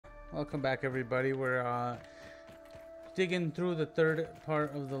Welcome back, everybody. We're digging through the third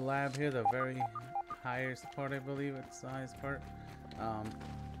part of the lab here, the very highest part, I believe it's the highest part. Oh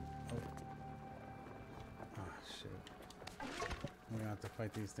shit. We're gonna have to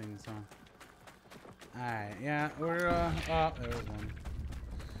fight these things, huh? Alright, yeah, we're oh, there was one.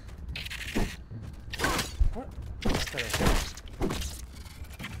 What? What's that?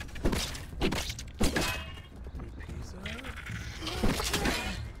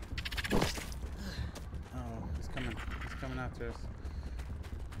 After us.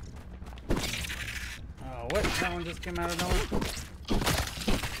 Oh, what? That one just came out of nowhere?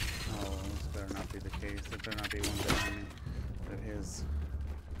 Oh, this better not be the case. There better not be one behind me. But it is.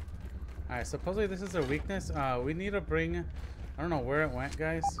 Alright, supposedly this is their weakness. We need to bring... I don't know where it went,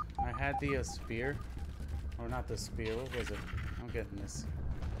 guys. I had the spear. Or not the spear. What was it? I'm getting this.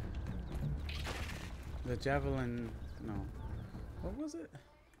 The javelin... No. What was it?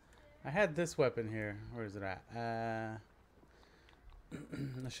 I had this weapon here. Where is it at?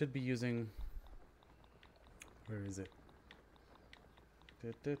 I should be using... Where is it?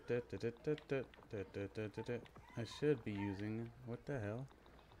 I should be using... What the hell?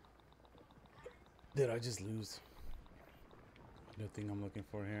 Did I just lose? The thing I'm looking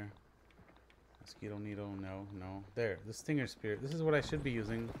for here. Mosquito needle, no. There, the stinger spear. This is what I should be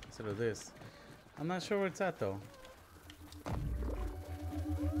using instead of this. I'm not sure where it's at though.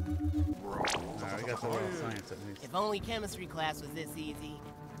 Alright, we got the raw science at least. If only chemistry class was this easy.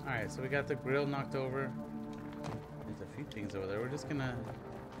 Alright, so we got the grill knocked over. There's a few things over there. We're just gonna,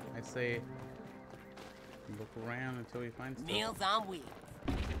 I'd say, look around until we find stuff. Meals on wheels.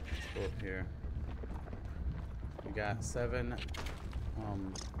 Let's go up here. We got 7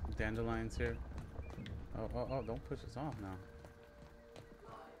 dandelions here. Oh, don't push us off now.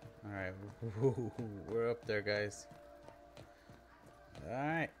 Alright, we're up there, guys.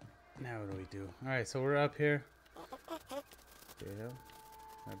 Alright, now what do we do? Alright, so we're up here. The hell?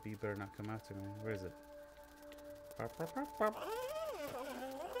 That bee better not come after me. Where is it?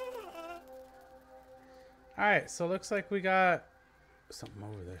 Alright, so looks like we got something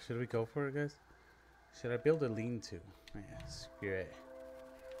over there. Should we go for it, guys? Should I build a lean-to? Yeah, screw it.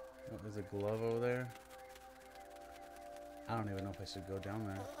 Oh, there's a glove over there. I don't even know if I should go down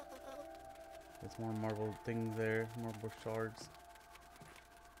there. There's more marble things there, marble shards.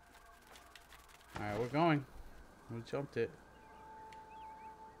 Alright, we're going. We jumped it.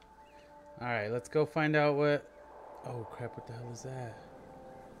 Alright, let's go find out what... Oh crap, what the hell is that?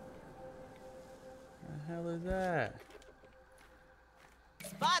 What the hell is that?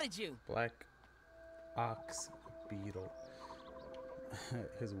 Spotted you! Black Ox Beetle.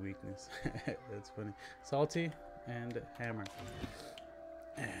 His weakness. That's funny. Salty and hammer.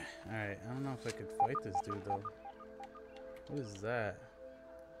 Alright, I don't know if I could fight this dude though. What is that?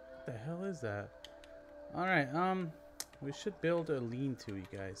 What the hell is that? Alright, we should build a lean-to, you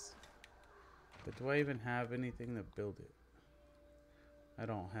guys. But do I even have anything to build it? I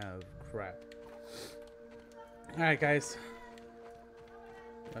don't have crap. Alright, guys.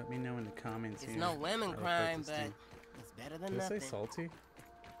 Let me know in the comments here. It's no lemon crime, but it's better than nothing. Did I say salty?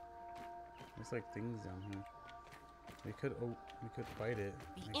 There's like things down here. We could fight it.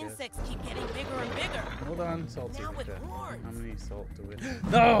 The insects keep getting bigger and bigger. Hold on, salty. Now with horns. How many salt do we?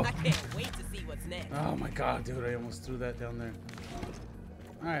 No! I can't wait to see what's next. Oh my god, dude! I almost threw that down there.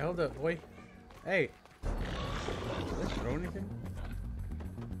 All right, hold up, boy. Hey, did I throw anything?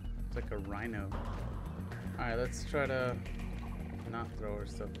 It's like a rhino. All right, let's try to not throw our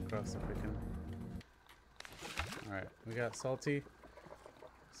stuff across the freaking. All right, we got salty.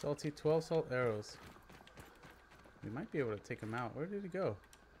 12 salt arrows. We might be able to take him out. Where did he go?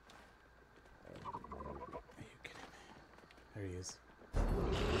 Are you kidding me? There he is.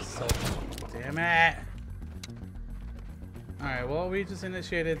 Damn it! Alright, well, we just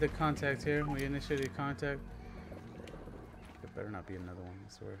initiated the contact here. We initiated contact. There better not be another one, I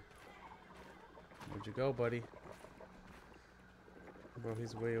swear. Where'd you go, buddy? Bro,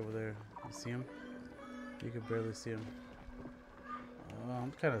 he's way over there. You see him? You can barely see him. Oh,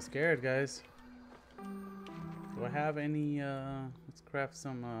 I'm kind of scared, guys. Do I have any, let's craft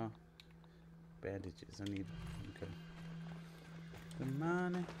some, bandages. I need, okay. The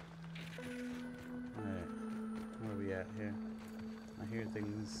money. Alright, where are we at here? I hear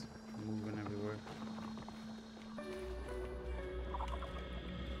things moving everywhere.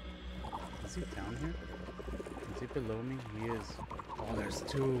 Is he down here? Is he below me? He is. Oh, there's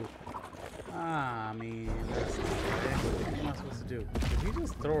 2. Ah, I mean, that's not right. What am I supposed to do? Did he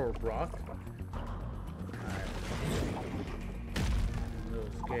just throw a rock? Alright. I'm a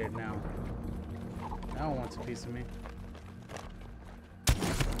little scared now. Now it wants a piece of me.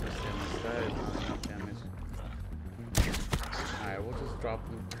 drop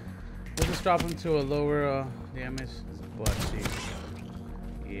him. We'll just drop him to a lower damage. His butt cheeks.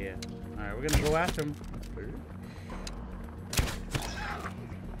 Yeah. Alright, we're gonna go after him.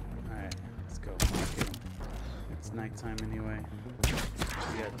 Alright, let's go. Let's get him. It's nighttime anyway.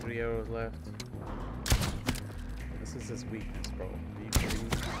 We got 3 arrows left. This is his weakness, bro. Are you kidding me?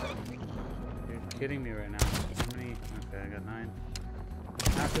 You're kidding me right now. How many? Okay, I got 9.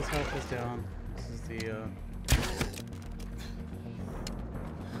 Half his health is down. This is the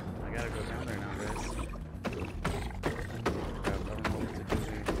I gotta go down there now, guys. Crap, I don't know what to do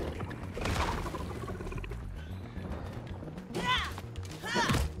here.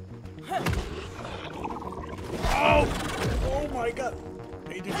 Oh! Oh my god!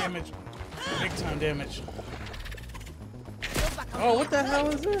 80 damage. Big time damage. Oh, what the hell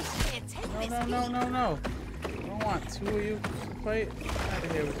is this? No, no, no, no, no. I don't want 2 of you to fight. Get out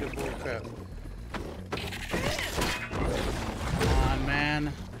of here with your bullcrap. Come on,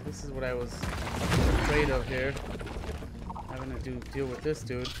 man. This is what I was afraid of here. Having to deal with this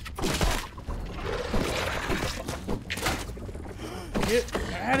dude. Get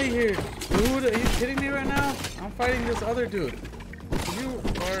out of here, dude. Are you kidding me right now? I'm fighting this other dude. You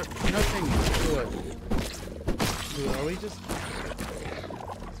are nothing to it. Dude, are we just...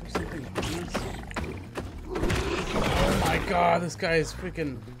 Is there something on us? Oh my god, this guy is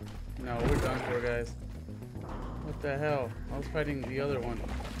freaking... No, we're done for, guys. What the hell? I was fighting the other one.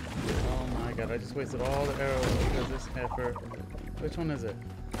 Oh my god, I just wasted all the arrows because this heifer. Which one is it?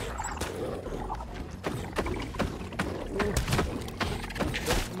 Ooh.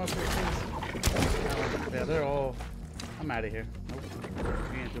 Come up here, please. Yeah, they're all... I'm out of here. Nope.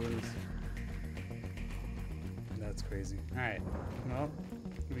 We ain't doing this. That's crazy. Alright. Well,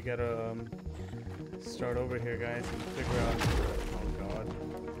 we gotta start over here, guys, and figure out... Oh god.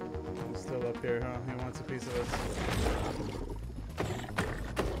 He's still up here, huh? He wants a piece of us.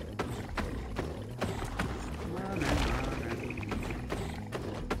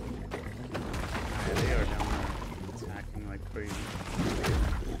 They are down there attacking like crazy.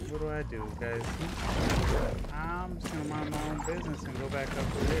 What do I do, guys? I'm just gonna mind my own business and go back up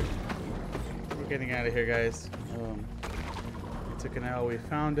here. We're getting out of here, guys. We took an L. We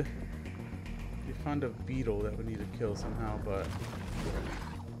found a beetle that we need to kill somehow, but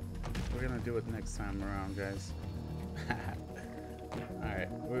we're gonna do it next time around, guys.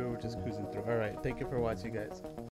 Alright, we were just cruising through. Alright, thank you for watching, guys.